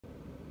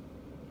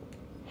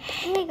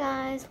Hey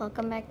guys,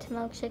 welcome back to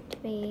Milkshake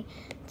TV.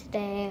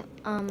 Today,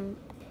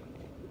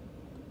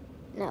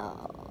 no,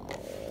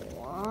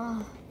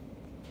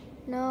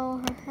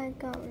 her head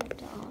got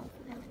ripped off.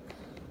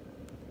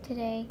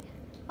 Today,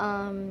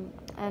 I'm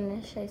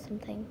gonna show you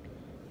something,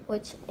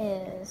 which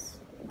is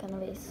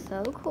gonna be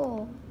so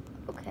cool.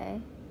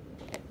 Okay.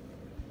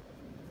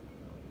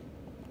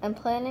 I'm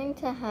planning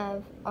to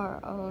have our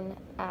own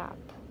app.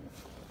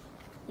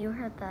 You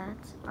heard that,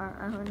 our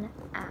own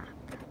app,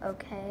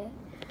 okay?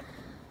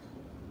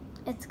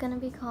 It's gonna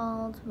be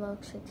called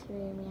Milkshake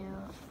TV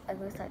Meow. At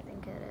least I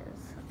think it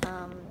is.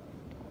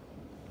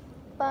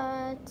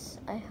 But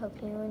I hope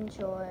you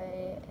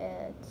enjoy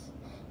it.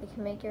 You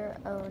can make your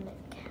own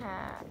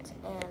cat,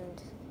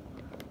 and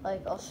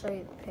like I'll show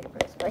you the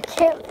papers, but I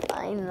can't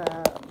find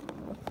them.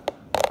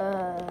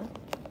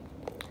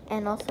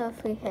 And also,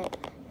 if we hit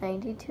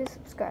 92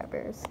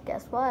 subscribers,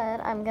 guess what?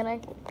 I'm gonna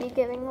be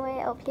giving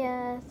away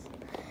LPS.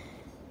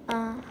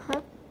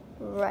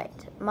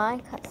 Right, my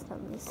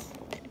customs.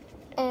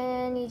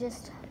 And you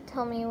just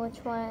tell me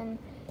which one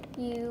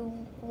you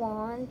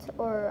want,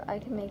 or I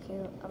can make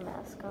you a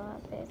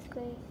mascot,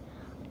 basically.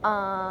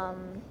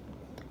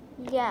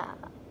 Yeah.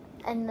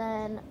 And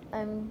then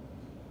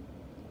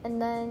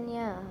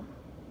yeah.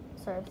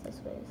 Sorry if this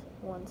weighs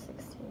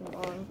 116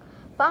 long.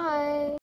 Bye!